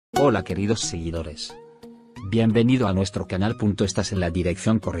Hola queridos seguidores. Bienvenido a nuestro canal. Estás en la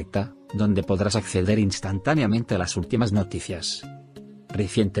dirección correcta, donde podrás acceder instantáneamente a las últimas noticias.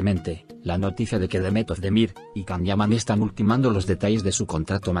 Recientemente, la noticia de que Demet Özdemir y Yaman están ultimando los detalles de su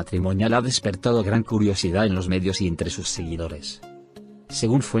contrato matrimonial ha despertado gran curiosidad en los medios y entre sus seguidores.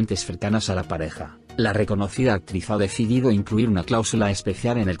 Según fuentes cercanas a la pareja, la reconocida actriz ha decidido incluir una cláusula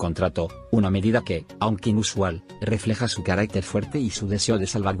especial en el contrato, una medida que, aunque inusual, refleja su carácter fuerte y su deseo de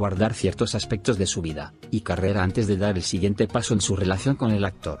salvaguardar ciertos aspectos de su vida y carrera antes de dar el siguiente paso en su relación con el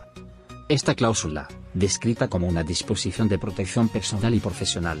actor. Esta cláusula, descrita como una disposición de protección personal y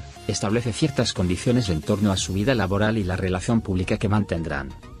profesional, establece ciertas condiciones en torno a su vida laboral y la relación pública que mantendrán.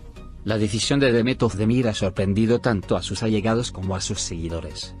 La decisión de Demet Özdemir ha sorprendido tanto a sus allegados como a sus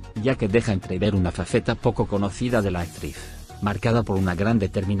seguidores, ya que deja entrever una faceta poco conocida de la actriz, marcada por una gran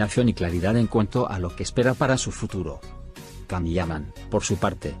determinación y claridad en cuanto a lo que espera para su futuro. Yaman, por su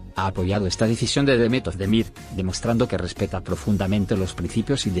parte, ha apoyado esta decisión de Demet Özdemir, demostrando que respeta profundamente los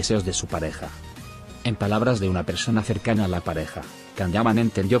principios y deseos de su pareja. En palabras de una persona cercana a la pareja, Yaman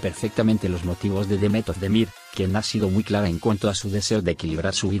entendió perfectamente los motivos de Demet Özdemir, quien ha sido muy clara en cuanto a su deseo de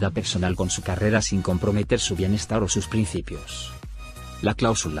equilibrar su vida personal con su carrera sin comprometer su bienestar o sus principios. La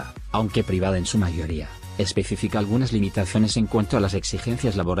cláusula, aunque privada en su mayoría, especifica algunas limitaciones en cuanto a las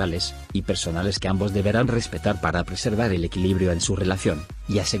exigencias laborales y personales que ambos deberán respetar para preservar el equilibrio en su relación,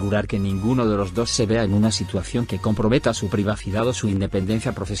 y asegurar que ninguno de los dos se vea en una situación que comprometa su privacidad o su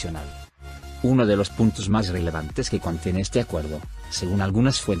independencia profesional. Uno de los puntos más relevantes que contiene este acuerdo, según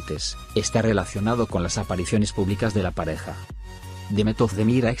algunas fuentes, está relacionado con las apariciones públicas de la pareja. Demet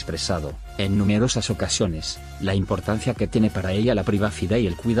Özdemir ha expresado, en numerosas ocasiones, la importancia que tiene para ella la privacidad y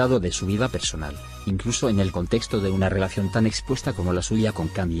el cuidado de su vida personal, incluso en el contexto de una relación tan expuesta como la suya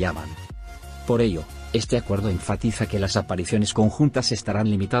con Yaman. Por ello, este acuerdo enfatiza que las apariciones conjuntas estarán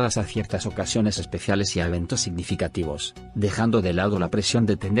limitadas a ciertas ocasiones especiales y a eventos significativos, dejando de lado la presión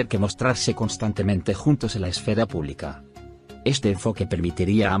de tener que mostrarse constantemente juntos en la esfera pública. Este enfoque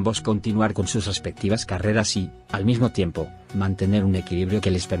permitiría a ambos continuar con sus respectivas carreras y, al mismo tiempo, mantener un equilibrio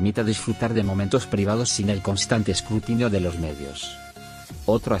que les permita disfrutar de momentos privados sin el constante escrutinio de los medios.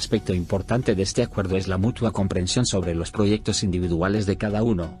 Otro aspecto importante de este acuerdo es la mutua comprensión sobre los proyectos individuales de cada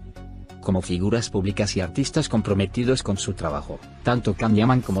uno. Como figuras públicas y artistas comprometidos con su trabajo, tanto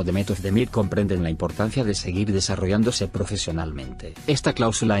Yaman como Demet Özdemir comprenden la importancia de seguir desarrollándose profesionalmente. Esta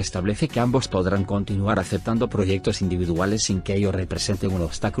cláusula establece que ambos podrán continuar aceptando proyectos individuales sin que ello represente un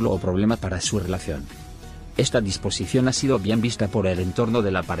obstáculo o problema para su relación. Esta disposición ha sido bien vista por el entorno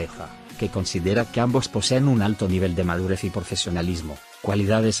de la pareja, que considera que ambos poseen un alto nivel de madurez y profesionalismo,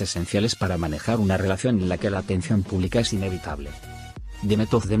 cualidades esenciales para manejar una relación en la que la atención pública es inevitable.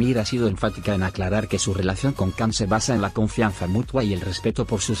 Demet Özdemir ha sido enfática en aclarar que su relación con Yaman se basa en la confianza mutua y el respeto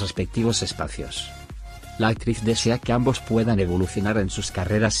por sus respectivos espacios. La actriz desea que ambos puedan evolucionar en sus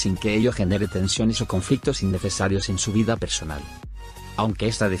carreras sin que ello genere tensiones o conflictos innecesarios en su vida personal. Aunque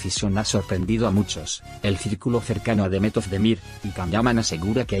esta decisión ha sorprendido a muchos, el círculo cercano a Demet Özdemir y Yaman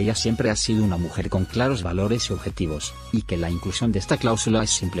asegura que ella siempre ha sido una mujer con claros valores y objetivos, y que la inclusión de esta cláusula es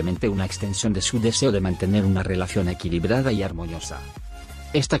simplemente una extensión de su deseo de mantener una relación equilibrada y armoniosa.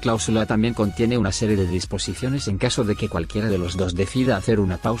 Esta cláusula también contiene una serie de disposiciones en caso de que cualquiera de los dos decida hacer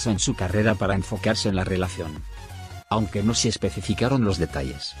una pausa en su carrera para enfocarse en la relación. Aunque no se especificaron los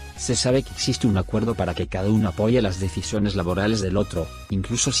detalles, se sabe que existe un acuerdo para que cada uno apoye las decisiones laborales del otro,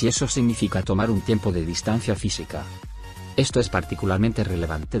 incluso si eso significa tomar un tiempo de distancia física. Esto es particularmente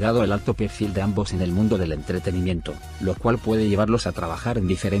relevante dado el alto perfil de ambos en el mundo del entretenimiento, lo cual puede llevarlos a trabajar en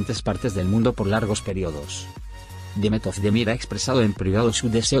diferentes partes del mundo por largos periodos. Demet Özdemir ha expresado en privado su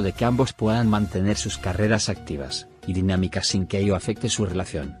deseo de que ambos puedan mantener sus carreras activas y dinámicas sin que ello afecte su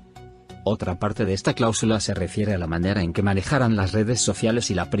relación. Otra parte de esta cláusula se refiere a la manera en que manejarán las redes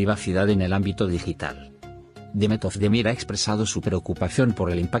sociales y la privacidad en el ámbito digital. Demet Özdemir ha expresado su preocupación por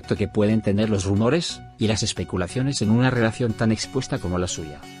el impacto que pueden tener los rumores y las especulaciones en una relación tan expuesta como la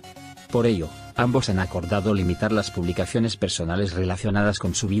suya. Por ello, ambos han acordado limitar las publicaciones personales relacionadas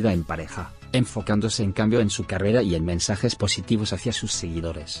con su vida en pareja, enfocándose en cambio en su carrera y en mensajes positivos hacia sus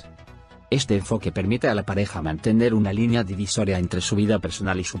seguidores. Este enfoque permite a la pareja mantener una línea divisoria entre su vida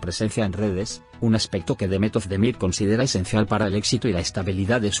personal y su presencia en redes, un aspecto que Demet Özdemir considera esencial para el éxito y la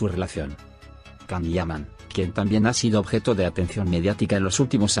estabilidad de su relación. Yaman, quien también ha sido objeto de atención mediática en los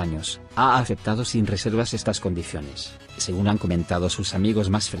últimos años, ha aceptado sin reservas estas condiciones, según han comentado sus amigos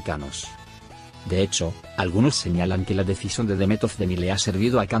más cercanos. De hecho, algunos señalan que la decisión de Demet Özdemir le ha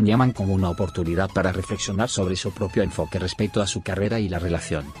servido a Yaman como una oportunidad para reflexionar sobre su propio enfoque respecto a su carrera y la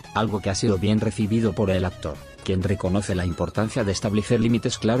relación, algo que ha sido bien recibido por el actor, quien reconoce la importancia de establecer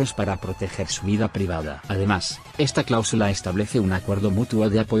límites claros para proteger su vida privada. Además, esta cláusula establece un acuerdo mutuo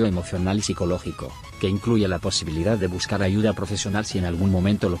de apoyo emocional y psicológico, que incluye la posibilidad de buscar ayuda profesional si en algún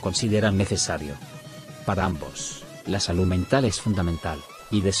momento lo consideran necesario. Para ambos, la salud mental es fundamental,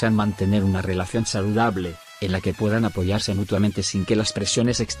 y desean mantener una relación saludable, en la que puedan apoyarse mutuamente sin que las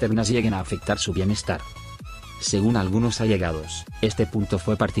presiones externas lleguen a afectar su bienestar. Según algunos allegados, este punto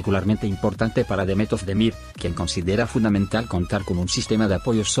fue particularmente importante para Demet Özdemir, quien considera fundamental contar con un sistema de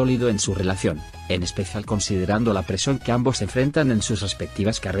apoyo sólido en su relación, en especial considerando la presión que ambos enfrentan en sus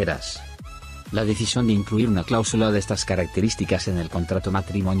respectivas carreras. La decisión de incluir una cláusula de estas características en el contrato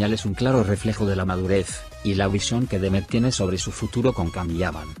matrimonial es un claro reflejo de la madurez y la visión que Demet tiene sobre su futuro con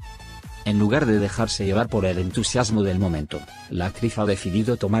Yaman. En lugar de dejarse llevar por el entusiasmo del momento, la actriz ha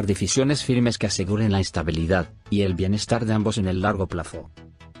decidido tomar decisiones firmes que aseguren la estabilidad y el bienestar de ambos en el largo plazo.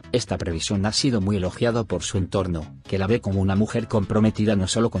 Esta previsión ha sido muy elogiada por su entorno, que la ve como una mujer comprometida no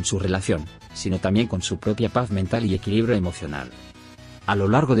solo con su relación, sino también con su propia paz mental y equilibrio emocional. A lo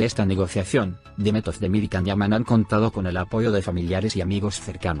largo de esta negociación, Demet Özdemir y Yaman han contado con el apoyo de familiares y amigos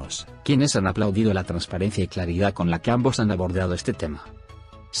cercanos, quienes han aplaudido la transparencia y claridad con la que ambos han abordado este tema.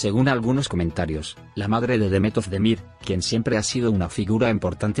 Según algunos comentarios, la madre de Demet Özdemir, quien siempre ha sido una figura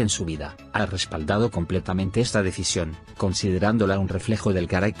importante en su vida, ha respaldado completamente esta decisión, considerándola un reflejo del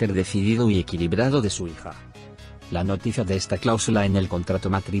carácter decidido y equilibrado de su hija. La noticia de esta cláusula en el contrato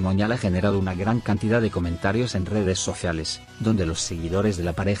matrimonial ha generado una gran cantidad de comentarios en redes sociales, donde los seguidores de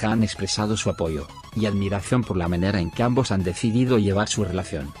la pareja han expresado su apoyo y admiración por la manera en que ambos han decidido llevar su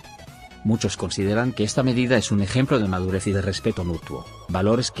relación. Muchos consideran que esta medida es un ejemplo de madurez y de respeto mutuo,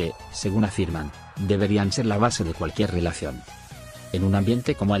 valores que, según afirman, deberían ser la base de cualquier relación. En un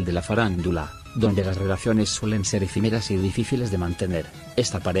ambiente como el de la farándula, donde las relaciones suelen ser efímeras y difíciles de mantener,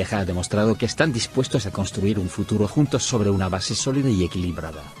 esta pareja ha demostrado que están dispuestos a construir un futuro juntos sobre una base sólida y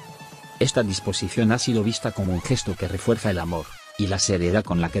equilibrada. Esta disposición ha sido vista como un gesto que refuerza el amor y la seriedad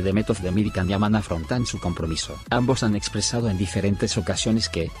con la que Demet Özdemir y Yaman afrontan su compromiso. Ambos han expresado en diferentes ocasiones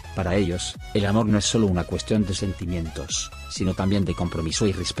que, para ellos, el amor no es solo una cuestión de sentimientos, sino también de compromiso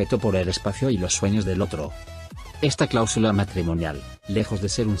y respeto por el espacio y los sueños del otro. Esta cláusula matrimonial, lejos de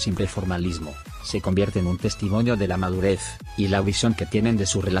ser un simple formalismo, se convierte en un testimonio de la madurez y la visión que tienen de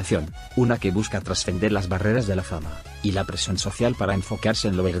su relación, una que busca trascender las barreras de la fama y la presión social para enfocarse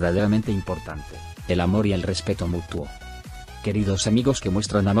en lo verdaderamente importante, el amor y el respeto mutuo. Queridos amigos que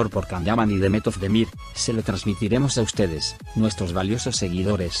muestran amor por Yaman y Demet Özdemir, se lo transmitiremos a ustedes, nuestros valiosos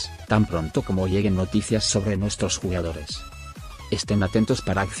seguidores, tan pronto como lleguen noticias sobre nuestros jugadores. Estén atentos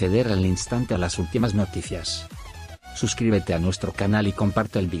para acceder al instante a las últimas noticias. Suscríbete a nuestro canal y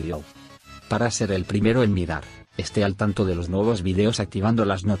comparte el vídeo. Para ser el primero en mirar, esté al tanto de los nuevos videos activando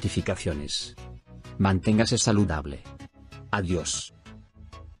las notificaciones. Manténgase saludable. Adiós.